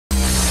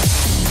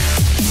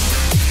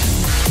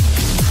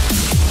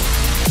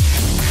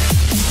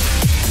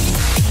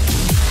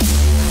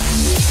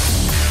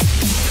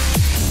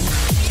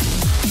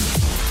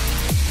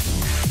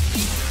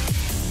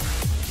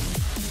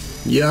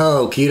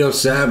Yo, Keto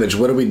Savage,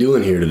 what are we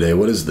doing here today?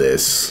 What is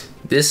this?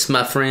 This,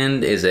 my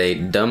friend, is a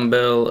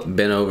dumbbell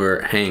bent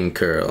over hang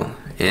curl.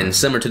 And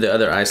similar to the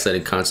other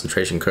isolated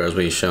concentration curls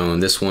we've shown,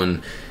 this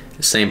one,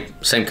 same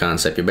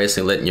concept. You're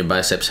basically letting your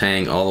biceps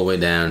hang all the way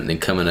down and then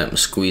coming up and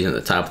squeezing at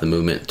the top of the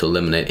movement to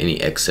eliminate any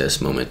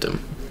excess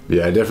momentum.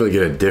 Yeah, I definitely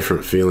get a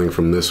different feeling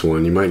from this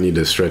one. You might need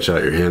to stretch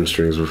out your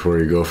hamstrings before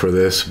you go for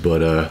this,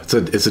 but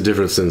it's a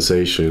different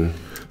sensation.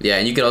 Yeah,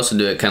 and you could also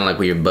do it kind of like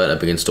with your butt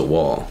up against a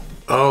wall.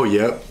 Oh,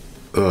 yep.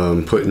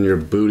 Putting your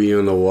booty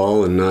on the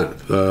wall and not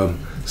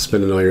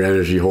spending all your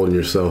energy holding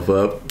yourself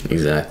up.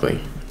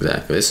 Exactly.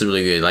 This is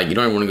really good. Like, you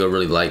don't want to go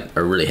really light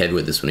or really heavy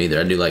with this one either.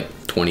 I do like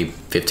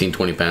 15,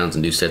 20 pounds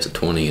and do sets of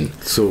 20 and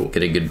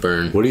get a good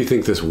burn. What do you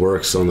think this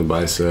works on the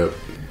bicep?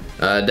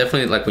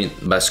 Definitely, like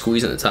by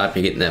squeezing at the top,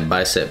 you're getting that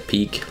bicep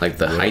peak, like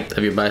the height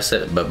of your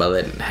bicep, but by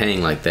letting it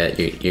hang like that,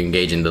 you're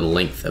engaging the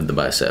length of the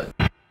bicep.